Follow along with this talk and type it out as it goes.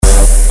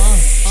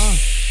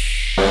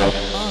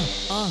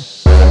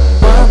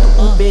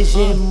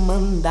BG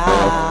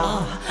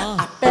mandar,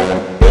 aperta o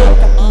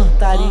peito, a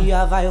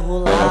putaria vai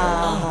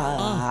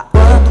rolar.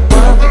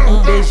 Quando o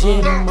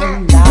BG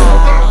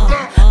mandar,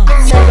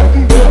 aperta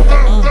o peito, a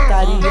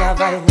putaria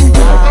vai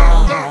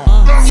rolar.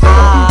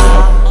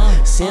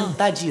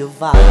 Senta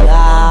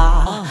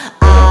devagar,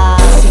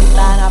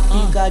 senta na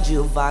pica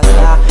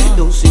devagar.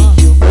 Eu sei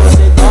que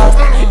você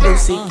gosta, eu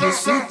sei que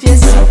isso te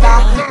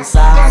excita.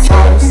 Saca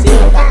você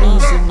tá em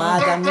cima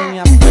da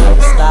minha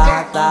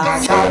pista,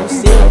 taca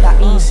você tá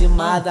em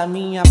cima da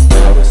minha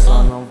pista.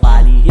 Só não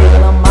vale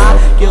reclamar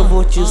que eu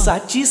vou te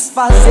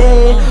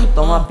satisfazer.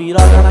 Toma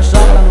piroca na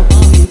chota no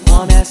cu e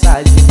começa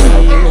a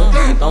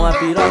gemer. Toma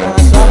piroca na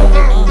chota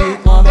no cu e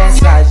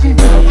começa a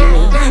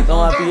gemer.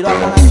 Toma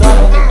piroca na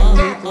chota no cu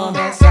e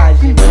começa a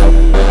gemer.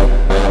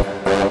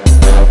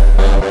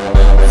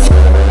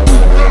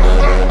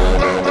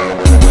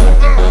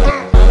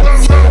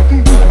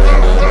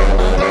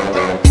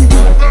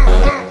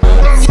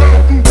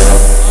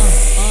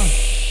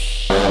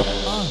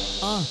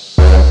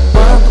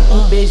 Quando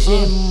o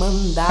BG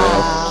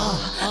mandar,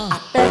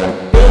 aperta o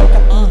peito, a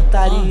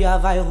putaria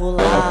vai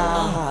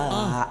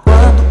rolar.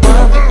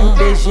 Quando o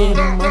BG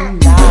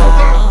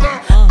mandar,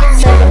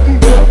 aperta o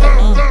peito, a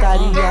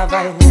putaria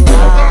vai rolar.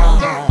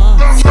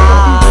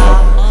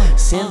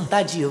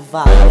 Senta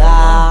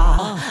devagar,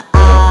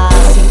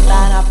 senta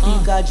na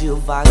pica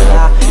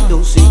devagar.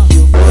 Eu sei que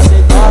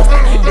você gosta,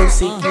 eu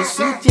sei que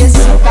isso te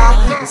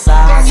excita.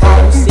 Saca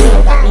você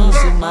tá em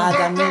cima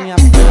da minha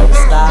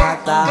pista,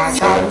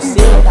 taca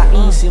você tá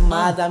em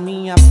cima da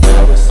minha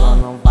pista. Só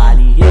não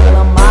vale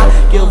reclamar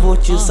que eu vou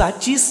te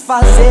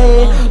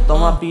satisfazer.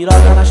 Toma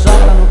piroca na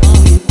chota no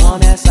cu e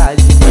começa a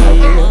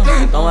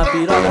gemer. Toma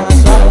piroca na